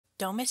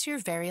Don't miss your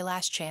very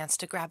last chance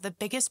to grab the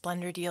biggest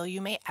Blender deal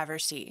you may ever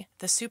see.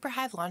 The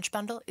Superhive Launch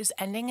Bundle is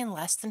ending in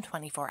less than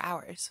 24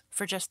 hours.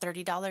 For just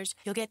 $30,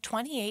 you'll get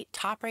 28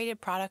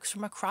 top-rated products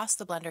from across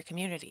the Blender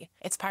community.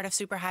 It's part of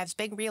Superhive's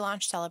big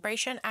relaunch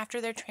celebration after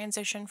their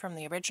transition from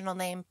the original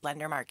name,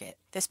 Blender Market.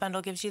 This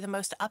bundle gives you the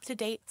most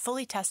up-to-date,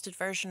 fully tested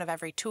version of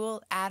every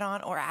tool,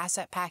 add-on, or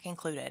asset pack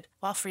included.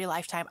 While free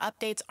lifetime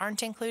updates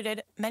aren't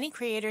included, many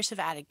creators have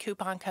added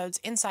coupon codes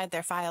inside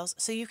their files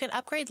so you can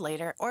upgrade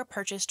later or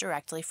purchase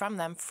directly from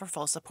them for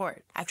full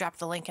support. I've dropped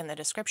the link in the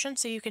description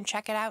so you can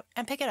check it out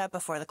and pick it up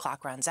before the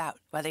clock runs out.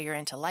 Whether you're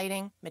into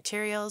lighting,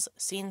 materials,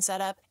 scene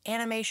setup,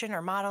 animation,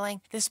 or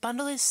modeling, this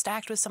bundle is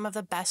stacked with some of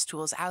the best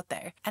tools out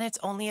there, and it's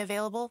only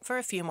available for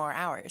a few more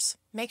hours.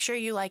 Make sure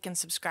you like and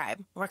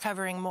subscribe. We're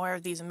covering more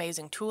of these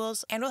amazing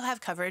tools, and we'll have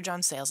coverage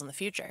on sales in the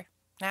future.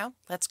 Now,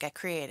 let's get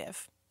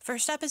creative.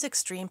 First up is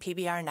Extreme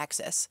PBR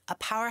Nexus, a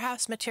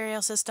powerhouse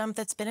material system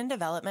that's been in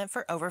development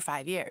for over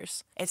 5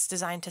 years. It's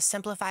designed to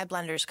simplify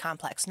Blender's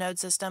complex node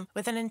system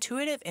with an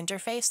intuitive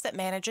interface that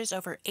manages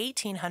over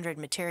 1,800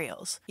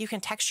 materials. You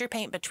can texture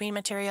paint between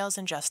materials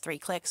in just 3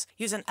 clicks,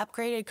 use an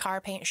upgraded car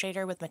paint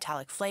shader with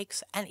metallic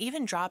flakes, and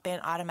even drop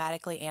in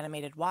automatically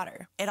animated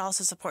water. It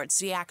also supports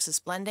Z-axis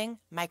blending,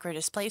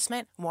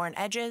 micro-displacement, worn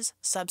edges,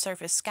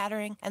 subsurface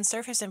scattering, and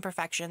surface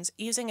imperfections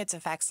using its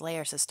effects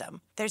layer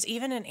system. There's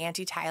even an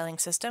anti-tiling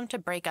system to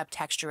break up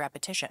texture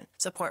repetition,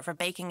 support for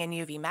baking and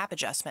UV map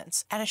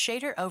adjustments, and a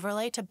shader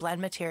overlay to blend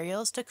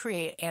materials to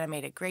create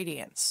animated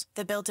gradients.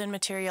 The built-in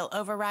material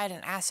override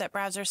and asset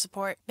browser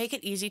support make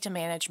it easy to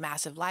manage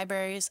massive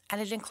libraries,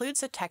 and it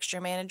includes a texture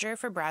manager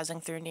for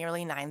browsing through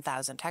nearly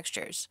 9,000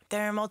 textures.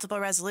 There are multiple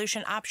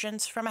resolution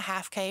options from a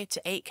 0.5K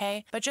to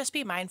 8K, but just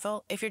be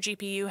mindful, if your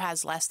GPU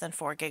has less than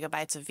 4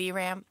 GB of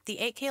VRAM, the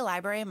 8K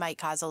library might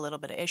cause a little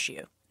bit of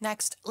issue.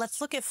 Next,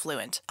 let's look at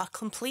FLUENT, a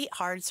complete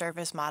hard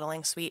surface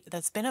modeling suite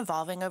that's been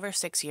evolving over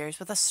 6 years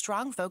with a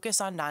strong focus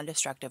on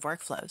non-destructive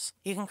workflows.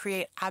 You can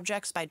create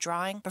objects by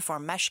drawing,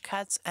 perform mesh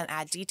cuts, and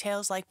add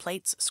details like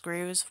plates,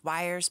 screws,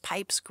 wires,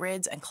 pipes,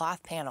 grids, and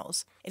cloth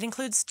panels. It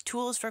includes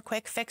tools for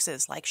quick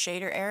fixes like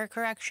shader error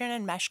correction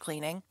and mesh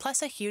cleaning,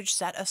 plus a huge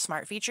set of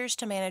smart features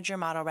to manage your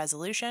model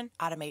resolution,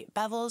 automate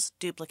bevels,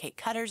 duplicate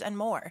cutters, and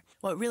more.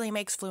 What really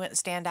makes FLUENT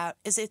stand out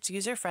is its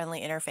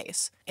user-friendly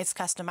interface. It's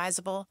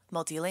customizable,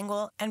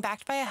 multilingual, and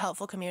backed by a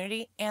helpful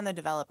community and the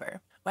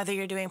developer. Whether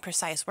you're doing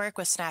precise work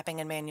with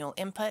snapping and manual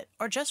input,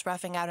 or just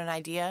roughing out an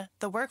idea,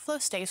 the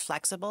workflow stays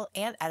flexible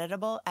and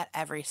editable at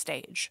every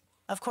stage.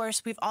 Of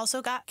course, we've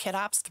also got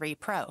KitOps 3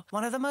 Pro,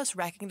 one of the most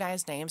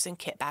recognized names in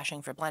kit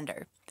bashing for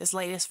Blender. This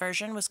latest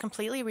version was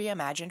completely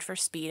reimagined for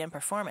speed and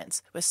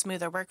performance, with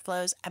smoother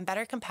workflows and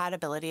better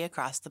compatibility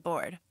across the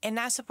board. It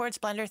now supports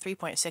Blender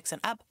 3.6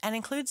 and up, and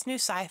includes new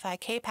sci-fi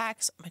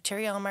K-packs,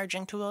 material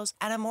merging tools,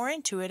 and a more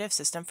intuitive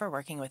system for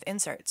working with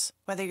inserts.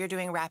 Whether you're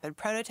doing rapid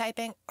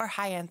prototyping or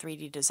high-end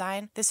 3D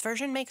design, this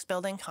version makes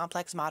building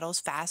complex models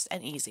fast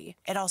and easy.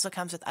 It also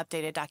comes with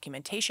updated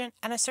documentation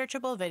and a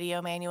searchable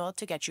video manual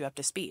to get you up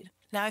to speed.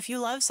 Now, if you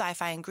love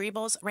sci-fi and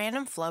greebles,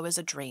 Random Flow is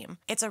a dream.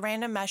 It's a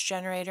random mesh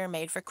generator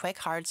made for quick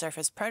hard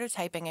surface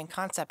prototyping and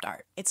concept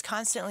art. It's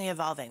constantly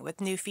evolving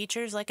with new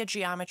features like a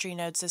geometry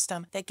node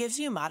system that gives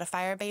you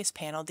modifier-based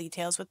panel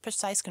details with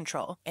precise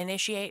control.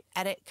 Initiate,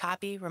 edit,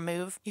 copy,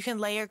 remove. You can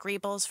layer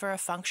greebles for a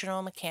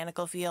functional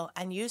mechanical feel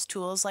and use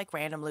tools like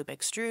Random Loop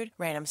Extrude,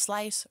 Random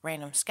Slice,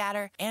 Random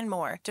Scatter, and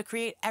more to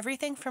create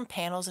everything from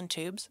panels and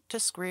tubes to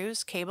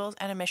screws, cables,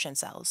 and emission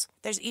cells.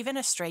 There's even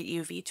a straight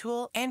UV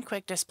tool and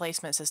quick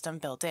displacement system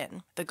built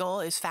in. The goal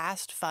is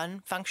fast,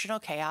 fun, functional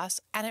chaos,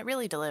 and it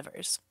really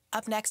delivers.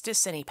 Up next is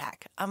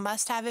CINEPACK, a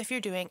must-have if you're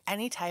doing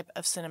any type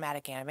of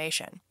cinematic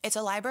animation. It's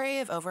a library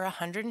of over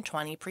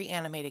 120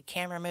 pre-animated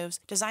camera moves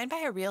designed by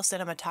a real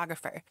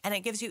cinematographer, and it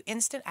gives you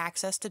instant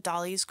access to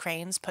dollies,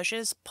 cranes,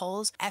 pushes,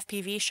 pulls,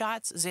 FPV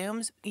shots,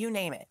 zooms, you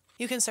name it.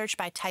 You can search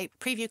by type,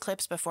 preview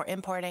clips before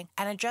importing,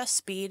 and adjust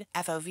speed,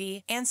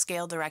 FOV, and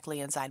scale directly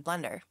inside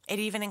Blender. It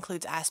even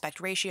includes aspect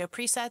ratio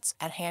presets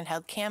and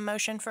handheld cam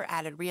motion for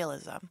added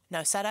realism.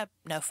 No setup,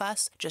 no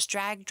fuss, just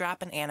drag,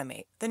 drop, and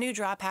animate. The new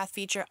draw path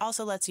feature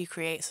also lets you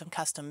create some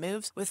custom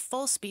moves with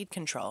full speed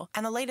control,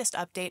 and the latest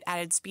update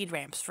added speed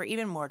ramps for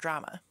even more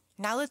drama.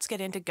 Now let's get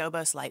into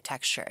GOBOS Light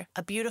Texture,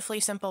 a beautifully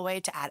simple way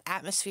to add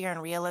atmosphere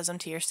and realism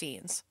to your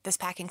scenes. This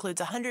pack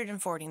includes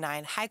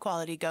 149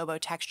 high-quality gobo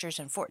textures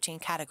in 14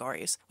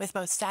 categories, with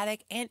both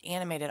static and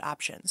animated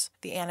options.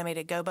 The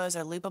animated gobos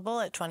are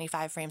loopable at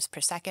 25 frames per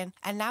second,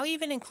 and now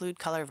even include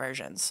color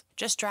versions.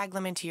 Just drag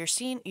them into your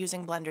scene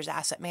using Blender's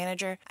Asset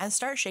Manager, and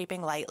start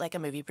shaping light like a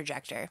movie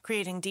projector,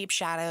 creating deep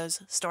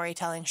shadows,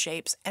 storytelling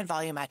shapes, and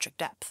volumetric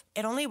depth.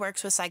 It only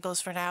works with cycles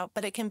for now,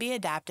 but it can be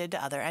adapted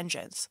to other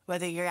engines.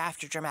 Whether you're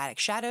after dramatic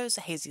shadows,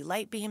 hazy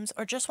light beams,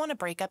 or just want to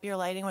break up your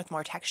lighting with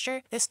more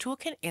texture, this tool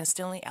can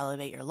instantly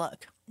elevate your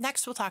look.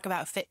 Next, we'll talk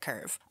about Fit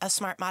Curve, a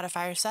smart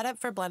modifier setup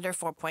for Blender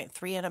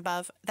 4.3 and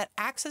above that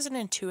acts as an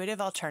intuitive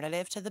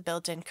alternative to the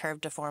built-in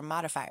Curve Deform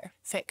modifier.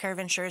 Fit Curve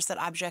ensures that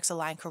objects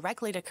align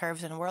correctly to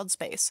curves in world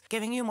space,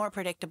 giving you more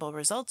predictable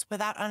results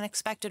without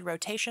unexpected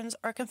rotations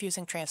or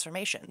confusing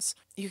transformations.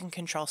 You can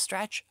control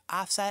stretch,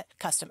 offset,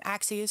 custom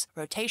axes,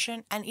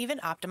 rotation, and even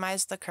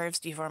optimize the curve's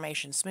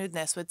deformation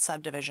smoothness with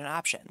subdivision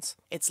options.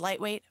 It's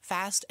lightweight,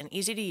 fast, and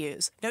easy to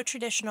use. No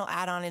traditional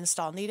add-on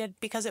install needed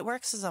because it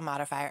works as a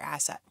modifier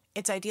asset.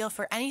 It's ideal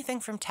for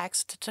anything from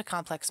text to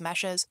complex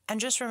meshes,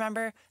 and just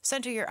remember,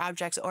 center your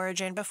object's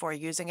origin before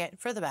using it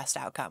for the best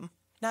outcome.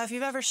 Now, if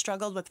you've ever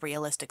struggled with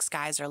realistic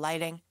skies or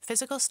lighting,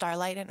 Physical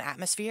Starlight and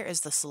Atmosphere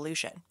is the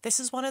solution. This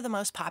is one of the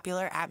most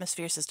popular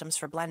atmosphere systems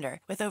for Blender,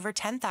 with over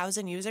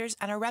 10,000 users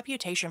and a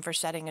reputation for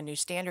setting a new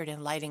standard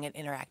in lighting and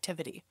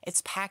interactivity.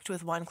 It's packed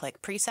with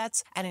one-click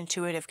presets and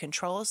intuitive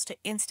controls to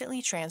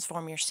instantly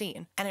transform your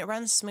scene, and it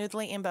runs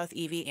smoothly in both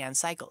Eevee and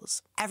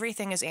cycles.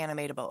 Everything is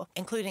animatable,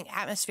 including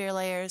atmosphere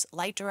layers,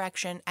 light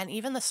direction, and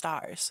even the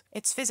stars.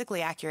 It's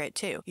physically accurate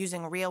too,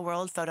 using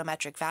real-world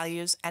photometric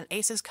values and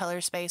ACES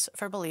color space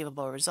for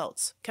believable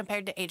results.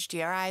 Compared to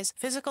HDRI's,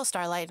 Physical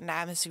Starlight and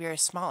Atmosphere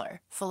is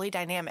smaller, fully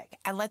dynamic,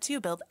 and lets you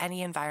build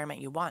any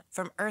environment you want,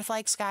 from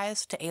Earth-like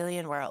skies to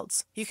alien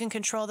worlds. You can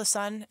control the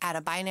sun, add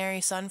a binary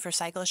sun for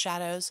cycle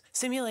shadows,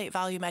 simulate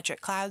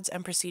volumetric clouds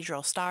and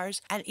procedural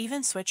stars, and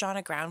even switch on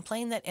a ground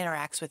plane that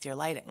interacts with your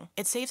lighting.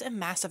 It saves a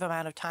massive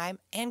amount of time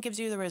and gives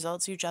you the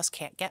results you just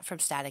can't get from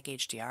static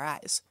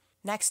HDRIs.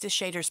 Next is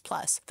Shaders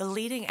Plus, the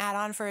leading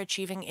add-on for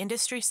achieving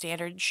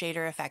industry-standard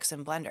shader effects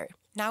in Blender.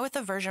 Now with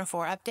the version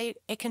 4 update,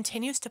 it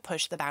continues to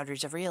push the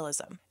boundaries of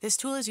realism. This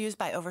tool is used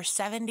by over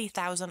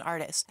 70,000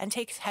 artists and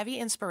takes heavy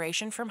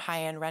inspiration from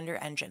high-end render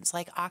engines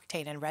like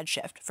Octane and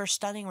Redshift for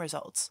stunning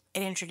results.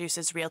 It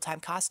introduces real-time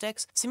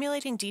caustics,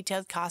 simulating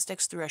detailed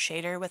caustics through a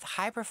shader with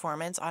high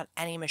performance on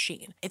any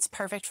machine. It's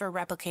perfect for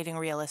replicating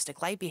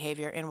realistic light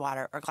behavior in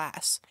water or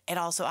glass. It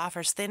also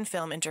offers thin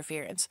film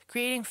interference,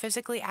 creating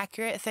physically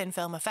accurate thin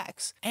film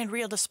effects, and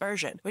real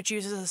dispersion, which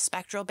uses a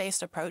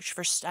spectral-based approach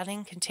for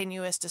stunning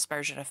continuous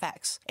dispersion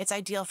effects. It's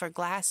ideal for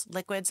glass,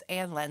 liquids,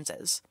 and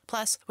lenses.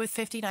 Plus, with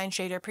 59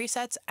 shader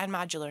presets and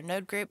modular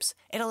node groups,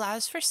 it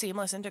allows for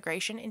seamless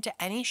integration into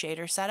any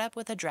shader setup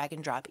with a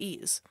drag-and-drop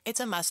ease. It's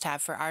a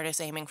must-have for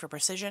artists aiming for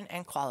precision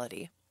and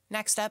quality.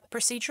 Next up,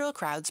 Procedural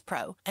Crowds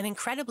Pro, an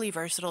incredibly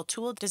versatile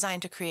tool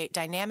designed to create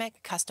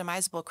dynamic,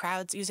 customizable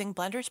crowds using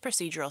Blender's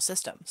procedural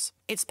systems.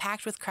 It's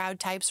packed with crowd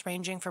types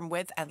ranging from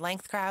width and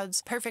length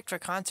crowds, perfect for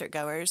concert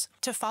goers,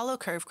 to follow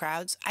curve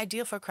crowds,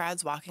 ideal for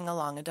crowds walking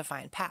along a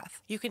defined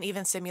path. You can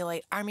even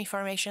simulate army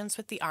formations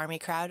with the army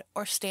crowd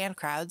or stand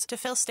crowds to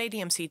fill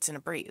stadium seats in a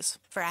breeze.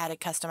 For added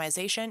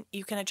customization,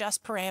 you can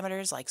adjust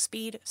parameters like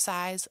speed,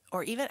 size,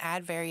 or even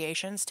add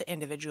variations to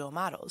individual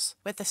models.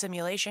 With the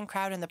simulation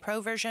crowd in the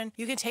Pro version,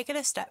 you can take it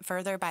a step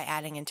further by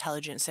adding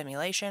intelligent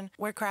simulation,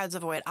 where crowds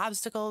avoid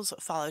obstacles,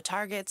 follow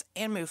targets,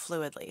 and move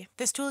fluidly.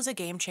 This tool is a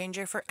game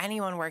changer for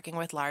anyone working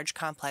with large,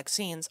 complex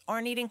scenes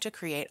or needing to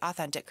create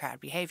authentic crowd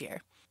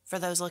behavior. For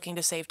those looking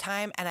to save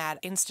time and add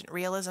instant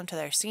realism to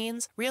their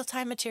scenes,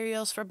 Real-Time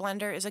Materials for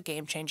Blender is a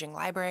game-changing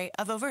library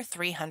of over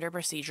 300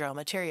 procedural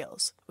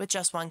materials. With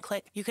just one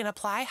click, you can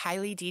apply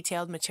highly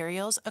detailed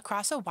materials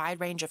across a wide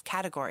range of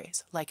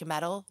categories, like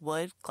metal,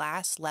 wood,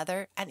 glass,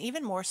 leather, and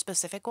even more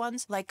specific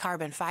ones like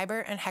carbon fiber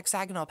and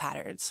hexagonal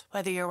patterns.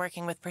 Whether you're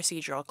working with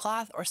procedural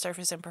cloth or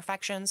surface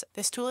imperfections,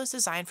 this tool is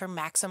designed for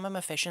maximum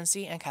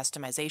efficiency and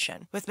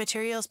customization. With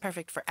materials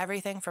perfect for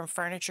everything from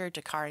furniture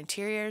to car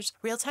interiors,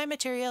 Real-Time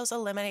Materials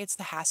eliminates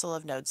the hassle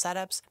of node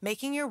setups,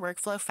 making your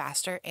workflow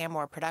faster and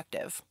more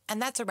productive. And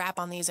that's a wrap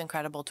on these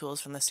incredible tools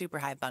from the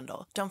Superhive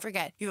bundle. Don't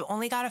forget, you've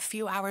only got a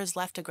few hours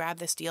left to grab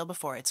this deal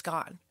before it's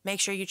gone.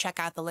 Make sure you check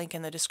out the link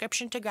in the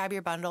description to grab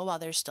your bundle while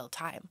there's still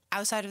time.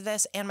 Outside of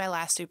this and my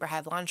last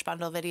Superhive Launch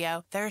Bundle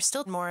video, there are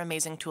still more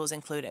amazing tools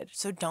included,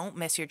 so don't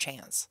miss your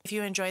chance. If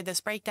you enjoyed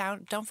this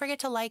breakdown, don't forget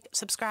to like,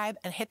 subscribe,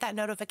 and hit that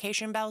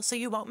notification bell so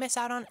you won't miss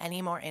out on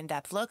any more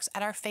in-depth looks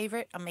at our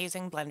favorite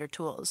amazing Blender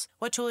tools.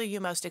 What tool are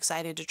you most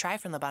excited to try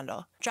from the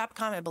bundle? Drop a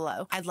comment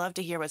below. I'd love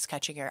to hear what's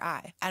catching your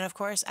eye. And of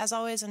course, as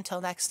always,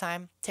 until next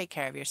time, take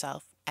care of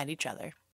yourself and each other.